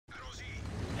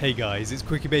Hey guys, it's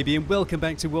QuickyBaby and welcome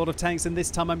back to World of Tanks, and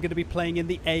this time I'm going to be playing in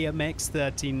the AMX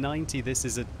 1390. This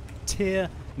is a Tier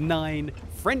 9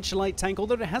 French light tank,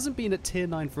 although it hasn't been at Tier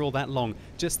 9 for all that long,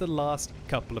 just the last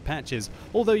couple of patches.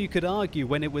 Although you could argue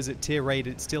when it was at Tier 8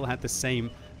 it still had the same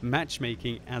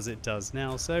matchmaking as it does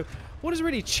now. So what has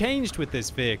really changed with this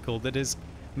vehicle that has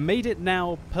made it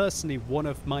now personally one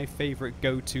of my favorite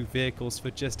go-to vehicles for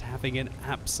just having an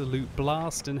absolute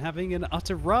blast and having an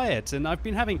utter riot? And I've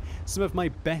been having some of my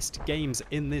best games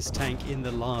in this tank in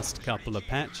the last couple of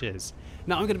patches.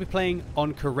 Now I'm going to be playing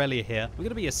on Corellia here. I'm going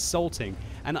to be assaulting,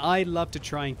 and I love to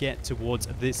try and get towards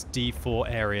this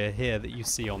D4 area here that you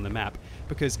see on the map,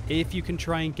 because if you can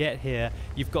try and get here,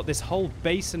 you've got this whole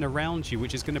basin around you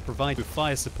which is going to provide with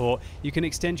fire support. You can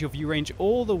extend your view range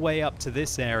all the way up to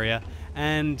this area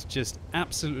and just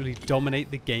absolutely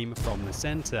dominate the game from the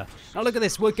center. Now look at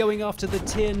this, we're going after the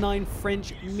Tier 9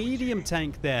 French medium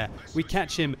tank there. We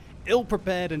catch him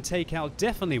ill-prepared and take out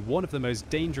definitely one of the most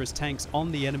dangerous tanks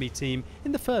on the enemy team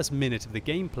in the first minute of the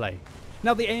gameplay.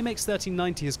 Now the AMX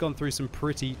 1390 has gone through some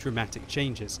pretty dramatic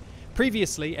changes.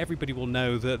 Previously, everybody will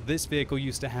know that this vehicle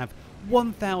used to have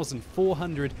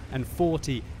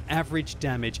 1,440 average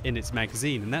damage in its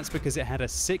magazine, and that's because it had a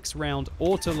 6-round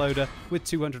autoloader with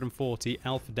 240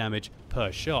 alpha damage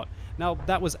per shot. Now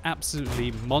that was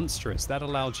absolutely monstrous. That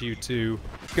allowed you to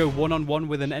go one-on-one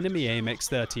with an enemy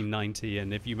AMX 1390,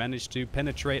 and if you managed to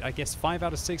penetrate, I guess, 5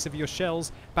 out of 6 of your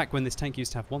shells, back when this tank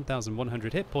used to have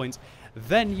 1,100 hit points,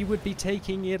 then you would be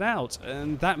taking it out.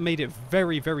 And that made it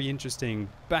very, very interesting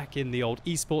back in the old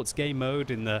esports game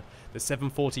mode in the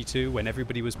 742 when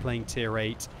everybody was playing Tier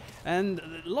 8. And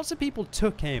lots of people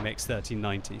took AMX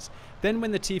 1390s. Then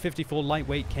when the T54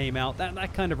 lightweight came out,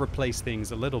 that kind of replaced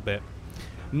things a little bit.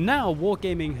 Now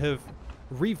Wargaming have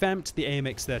revamped the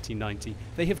AMX 1390.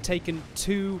 They have taken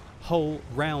 2 whole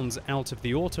rounds out of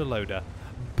the autoloader,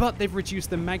 but they've reduced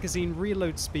the magazine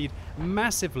reload speed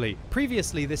massively.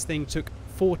 Previously this thing took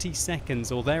 40 seconds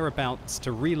or thereabouts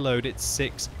to reload its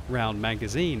 6-round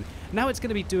magazine. Now it's going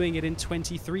to be doing it in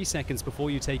 23 seconds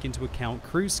before you take into account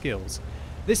cruise skills.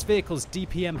 This vehicle's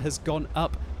DPM has gone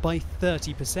up by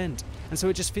 30%, and so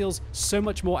it just feels so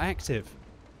much more active.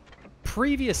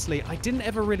 Previously, I didn't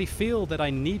ever really feel that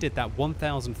I needed that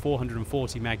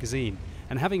 1,440 magazine,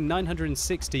 and having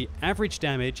 960 average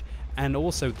damage and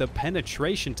also the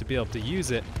penetration to be able to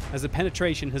use it, as the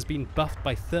penetration has been buffed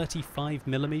by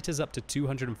 35mm up to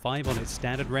 205 on its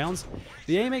standard rounds.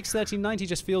 The AMX 1390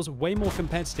 just feels way more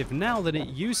competitive now than it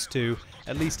used to,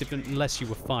 at least unless you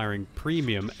were firing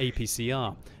premium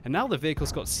APCR. And now the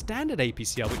vehicle's got standard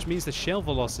APCR, which means the shell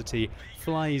velocity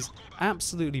flies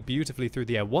absolutely beautifully through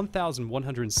the air.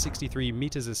 1,163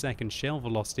 meters a second shell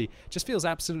velocity just feels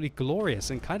absolutely glorious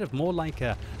and kind of more like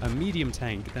a medium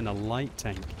tank than a light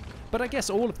tank. But I guess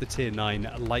all of the Tier 9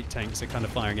 light tanks are kind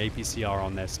of firing APCR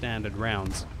on their standard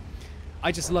rounds.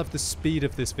 I just love the speed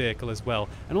of this vehicle as well,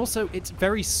 and also it's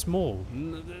very small.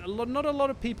 Not a lot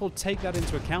of people take that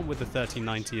into account with the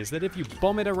 1390, is that if you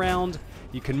bomb it around,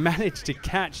 you can manage to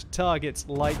catch targets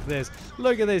like this.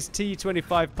 Look at this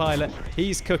T-25 pilot,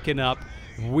 he's cooking up.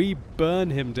 We burn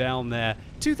him down there.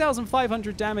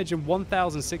 2,500 damage and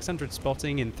 1,600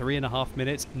 spotting in 3.5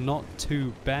 minutes. Not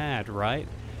too bad, right?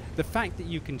 The fact that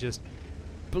you can just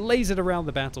blaze it around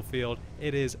the battlefield,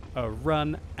 it is a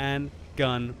run and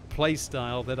gun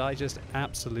playstyle that I just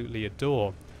absolutely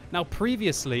adore. Now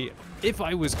previously, if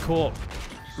I was caught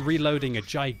reloading a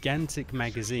gigantic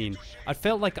magazine, I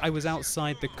felt like I was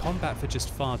outside the combat for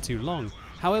just far too long.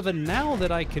 However, now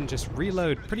that I can just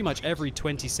reload pretty much every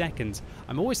 20 seconds,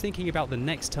 I'm always thinking about the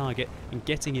next target and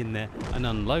getting in there and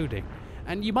unloading.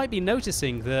 And you might be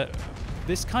noticing that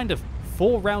this kind of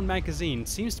 4-round magazine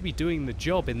seems to be doing the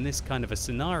job in this kind of a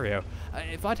scenario.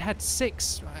 If I'd had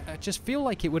 6, I just feel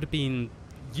like it would have been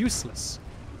useless.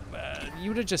 You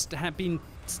would have just been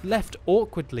left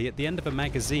awkwardly at the end of a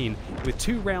magazine with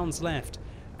 2 rounds left.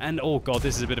 And oh god,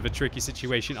 this is a bit of a tricky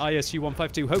situation. ISU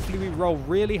 152, hopefully we roll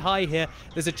really high here.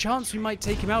 There's a chance we might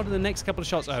take him out in the next couple of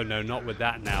shots. Oh no, not with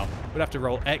that now. We'd have to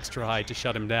roll extra high to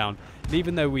shut him down. And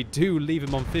even though we do leave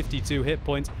him on 52 hit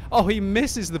points, oh, he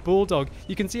misses the Bulldog.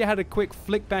 You can see I had a quick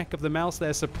flick back of the mouse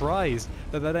there, surprised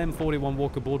that M41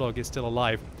 Walker Bulldog is still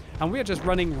alive. And we are just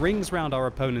running rings around our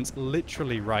opponents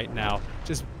literally right now.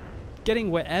 Just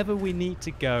getting wherever we need to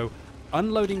go.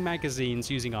 Unloading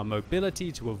magazines, using our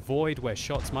mobility to avoid where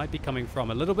shots might be coming from.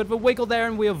 A little bit of a wiggle there,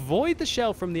 and we avoid the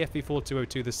shell from the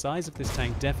FV4202. The size of this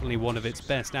tank, definitely one of its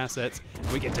best assets.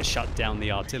 We get to shut down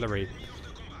the artillery.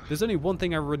 There's only one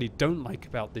thing I really don't like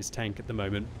about this tank at the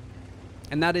moment,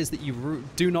 and that is that you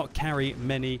do not carry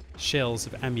many shells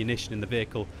of ammunition in the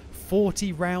vehicle.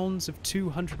 40 rounds of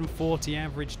 240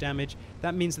 average damage.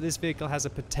 That means that this vehicle has a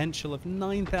potential of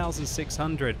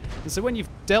 9,600. And so when you've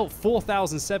dealt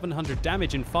 4,700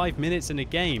 damage in 5 minutes in a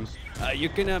game,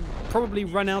 you're going to probably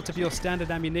run out of your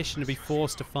standard ammunition and be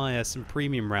forced to fire some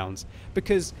premium rounds.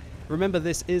 Because remember,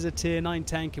 this is a tier 9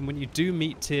 tank, and when you do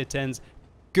meet tier 10s,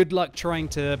 good luck trying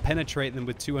to penetrate them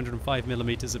with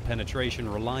 205mm of penetration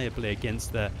reliably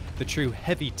against the true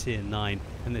heavy tier 9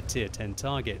 and the tier 10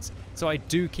 targets. So I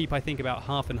do keep, I think, about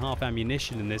half and half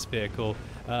ammunition in this vehicle.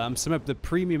 Some of the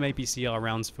premium APCR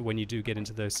rounds for when you do get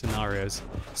into those scenarios.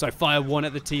 So I fire one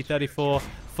at the T-34,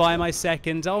 fire my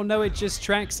second. Oh no, it just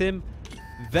tracks him.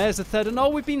 There's a third, and oh,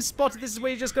 we've been spotted. This is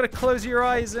where you just got to close your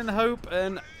eyes and hope,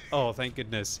 and oh, thank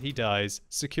goodness, he dies.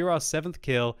 Secure our 7th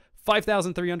kill,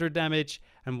 5,300 damage,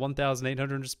 and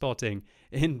 1,800 spotting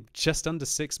in just under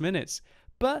 6 minutes.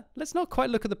 But let's not quite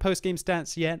look at the post-game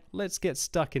stats yet. Let's get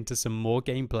stuck into some more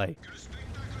gameplay.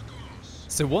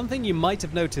 So one thing you might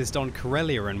have noticed on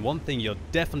Corellia, and one thing you're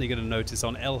definitely going to notice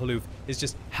on El Haluf, is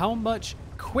just how much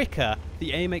quicker the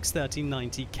AMX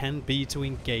 1390 can be to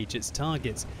engage its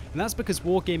targets. And that's because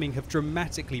Wargaming have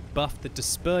dramatically buffed the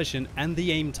dispersion and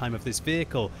the aim time of this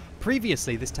vehicle.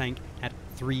 Previously, this tank had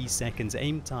 3 seconds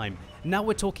aim time. Now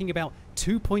we're talking about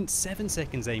 2.7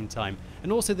 seconds aim time.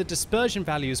 And also the dispersion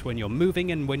values when you're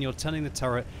moving and when you're turning the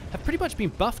turret have pretty much been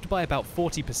buffed by about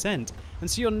 40%. And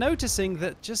so you're noticing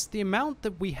that just the amount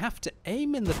that we have to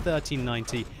aim in the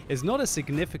 1390 is not as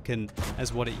significant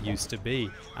as what it used to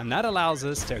be. And that allows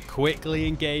us to quickly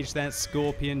engage that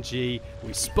Scorpion G.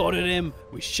 We spotted him,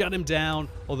 we shut him down,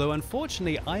 although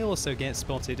unfortunately I also get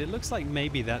spotted. It looks like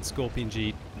maybe that Scorpion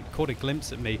G caught a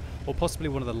glimpse at me, or possibly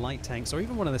one of the light tanks, or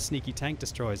even one of the sneaky tank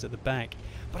destroyers at the back.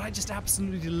 But I just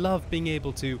absolutely love being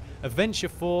able to adventure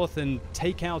forth and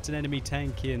take out an enemy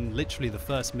tank in literally the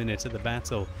first minute of the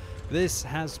battle. This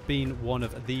has been one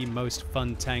of the most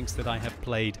fun tanks that I have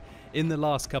played in the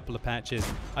last couple of patches.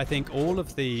 I think all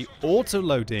of the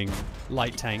auto-loading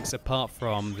light tanks, apart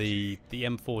from the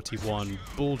M41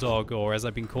 Bulldog, or as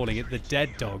I've been calling it, the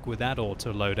Dead Dog with that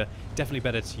auto-loader, definitely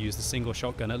better to use the single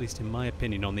shotgun, at least in my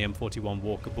opinion, on the M41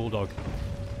 Walker Bulldog.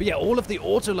 But yeah, all of the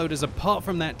auto-loaders apart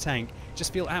from that tank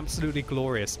just feel absolutely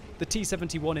glorious. The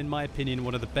T-71, in my opinion,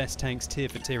 one of the best tanks tier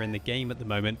for tier in the game at the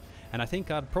moment, and I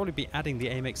think I'd probably be adding the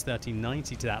AMX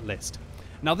 1390 to that list.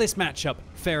 Now this matchup,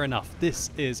 fair enough,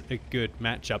 this is a good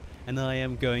matchup, and I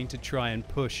am going to try and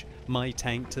push my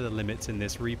tank to the limits in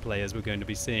this replay, as we're going to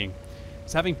be seeing.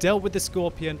 So having dealt with the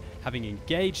Scorpion, having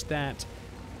engaged that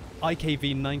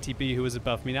IKV-90B who was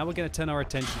above me, now we're going to turn our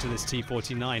attention to this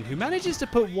T-49, who manages to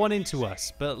put one into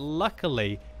us, but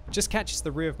luckily just catches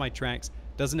the rear of my tracks,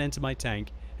 doesn't enter my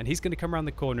tank, and he's going to come around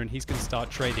the corner and he's going to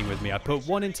start trading with me. I put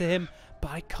one into him, but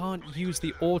I can't use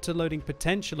the auto-loading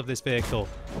potential of this vehicle.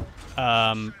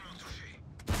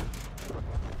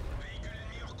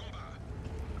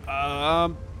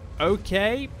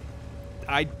 Okay.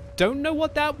 I don't know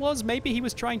what that was. Maybe he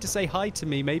was trying to say hi to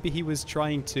me. Maybe he was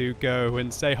trying to go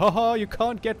and say, haha, you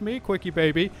can't get me,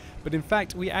 QuickyBaby. But in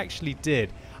fact, we actually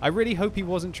did. I really hope he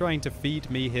wasn't trying to feed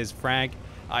me his frag.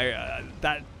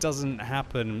 That doesn't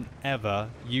happen ever,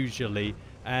 usually.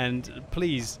 And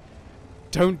please,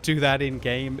 don't do that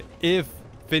in-game. If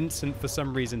Vincent, for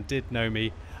some reason, did know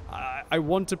me, I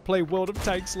want to play World of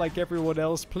Tanks like everyone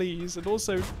else, please. And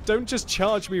also, don't just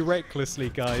charge me recklessly,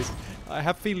 guys. I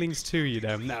have feelings too, you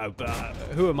know. No, but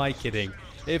who am I kidding?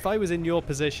 If I was in your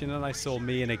position and I saw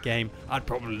me in a game, I'd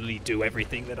probably do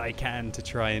everything that I can to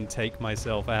try and take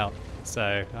myself out.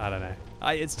 So, I don't know.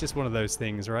 It's just one of those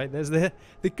things, right? There's the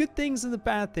good things and the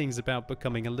bad things about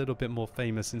becoming a little bit more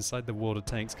famous inside the World of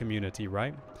Tanks community,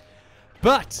 right?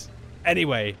 But,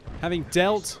 anyway, having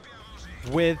dealt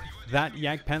with that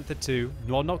Jagdpanther 2,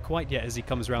 well, not quite yet as he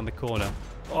comes around the corner.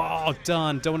 Oh,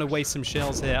 darn, don't want to waste some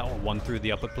shells here. Oh, one through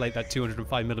the upper plate, that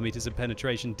 205mm of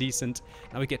penetration, decent.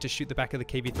 Now we get to shoot the back of the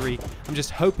KV-3. I'm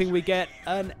just hoping we get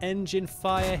an engine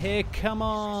fire here. Come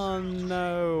on.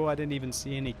 No, I didn't even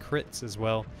see any crits as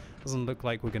well. Doesn't look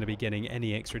like we're going to be getting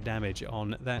any extra damage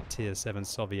on that tier 7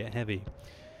 Soviet Heavy.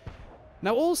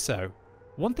 Now also,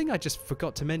 one thing I just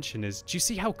forgot to mention is, do you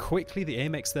see how quickly the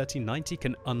AMX 1390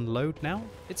 can unload now?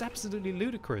 It's absolutely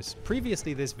ludicrous.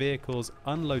 Previously, this vehicle's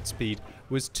unload speed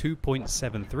was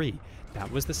 2.73. That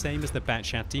was the same as the Bat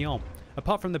Chatillon.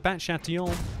 Apart from the Bat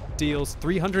Chatillon deals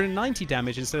 390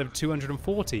 damage instead of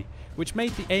 240, which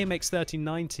made the AMX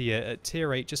 1390 at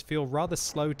tier 8 just feel rather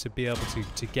slow to be able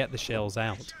to get the shells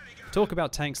out. Talk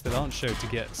about tanks that aren't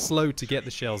slow to get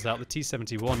the shells out. The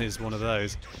T-71 is one of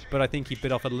those, but I think he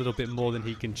bit off a little bit more than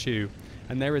he can chew.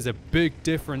 And there is a big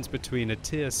difference between a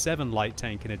tier 7 light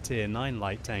tank and a tier 9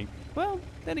 light tank. Well,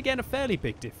 Then again, a fairly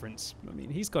big difference. I mean,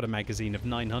 he's got a magazine of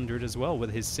 900 as well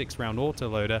with his 6-round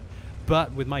autoloader,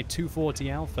 but with my 240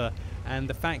 Alpha and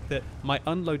the fact that my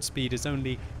unload speed is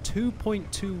only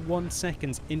 2.21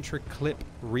 seconds intra-clip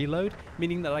reload,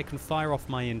 meaning that I can fire off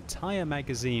my entire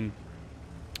magazine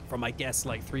from, I guess,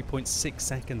 like 3.6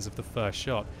 seconds of the first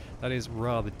shot. That is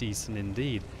rather decent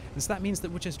indeed. And so that means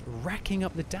that we're just racking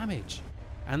up the damage.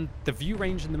 And the view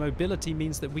range and the mobility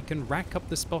means that we can rack up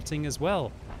the spotting as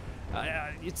well.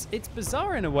 It's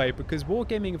bizarre in a way, because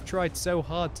Wargaming have tried so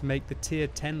hard to make the tier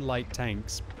 10 light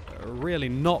tanks really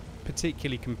not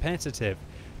particularly competitive.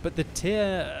 But the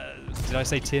did I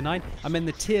say tier 9? I mean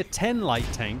the tier 10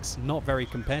 light tanks, not very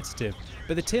competitive.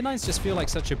 But the tier 9s just feel like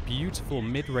such a beautiful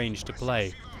mid-range to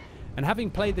play. And having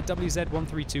played the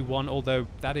WZ-1321, although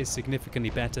that is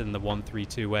significantly better than the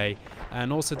 132A,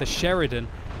 and also the Sheridan,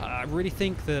 I really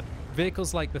think that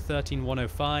vehicles like the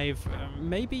 13105,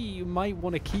 maybe you might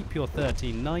want to keep your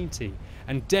 1390,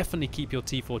 and definitely keep your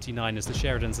T49, as the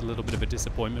Sheridan's a little bit of a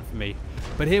disappointment for me.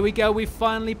 But here we go, we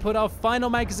finally put our final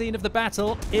magazine of the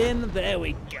battle in. There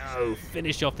we go,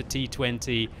 finish off the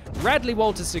T20. Radley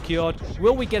Walters secured.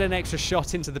 Will we get an extra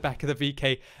shot into the back of the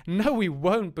VK? No, we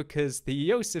won't, because the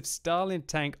Josef Stalin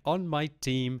tank on my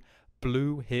team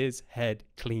blew his head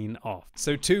clean off.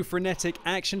 So 2 frenetic,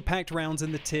 action-packed rounds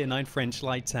in the tier 9 French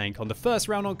light tank. On the first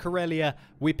round on Karelia,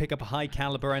 we pick up a high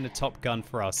caliber and a top gun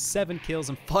for our 7 kills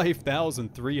and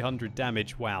 5,300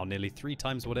 damage. Wow, nearly 3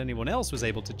 times what anyone else was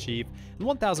able to achieve, and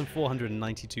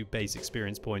 1,492 base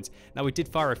experience points. Now we did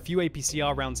fire a few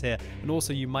APCR rounds here, and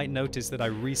also you might notice that I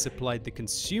resupplied the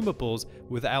consumables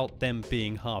without them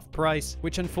being half price,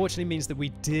 which unfortunately means that we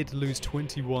did lose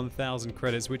 21,000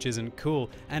 credits, which isn't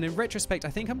cool. And in retrospect, I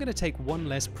think I'm going to take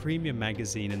one less premium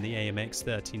magazine in the AMX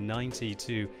 1390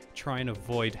 to try and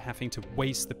avoid having to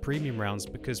waste the premium rounds,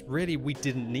 because really we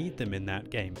didn't need them in that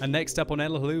game. And next up on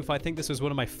El Haloof, I think this was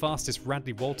one of my fastest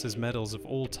Radley Walters medals of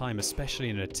all time, especially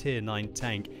in a tier 9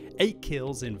 tank. 8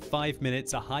 kills in 5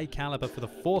 minutes, a high caliber for the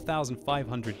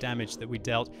 4,500 damage that we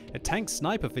dealt, a tank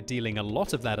sniper for dealing a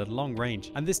lot of that at long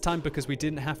range. And this time, because we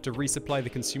didn't have to resupply the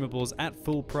consumables at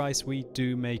full price, we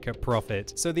do make a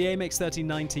profit. So the AMX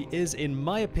 1390 is, in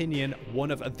my opinion,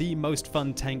 one of the most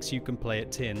fun tanks you can play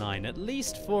at tier 9, at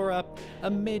least for a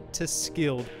mid to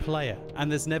skilled player.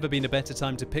 And there's never been a better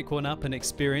time to pick one up and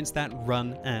experience that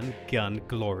run and gun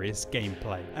glorious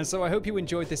gameplay. And so I hope you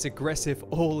enjoyed this aggressive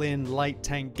all-in light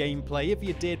tank gameplay. If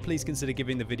you did, please consider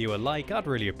giving the video a like, I'd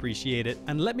really appreciate it.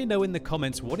 And let me know in the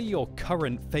comments, what are your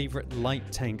current favorite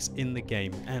light tanks in the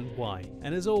game and why?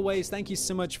 And as always, thank you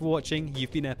so much for watching.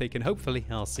 You've been epic, and hopefully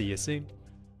I'll see you soon.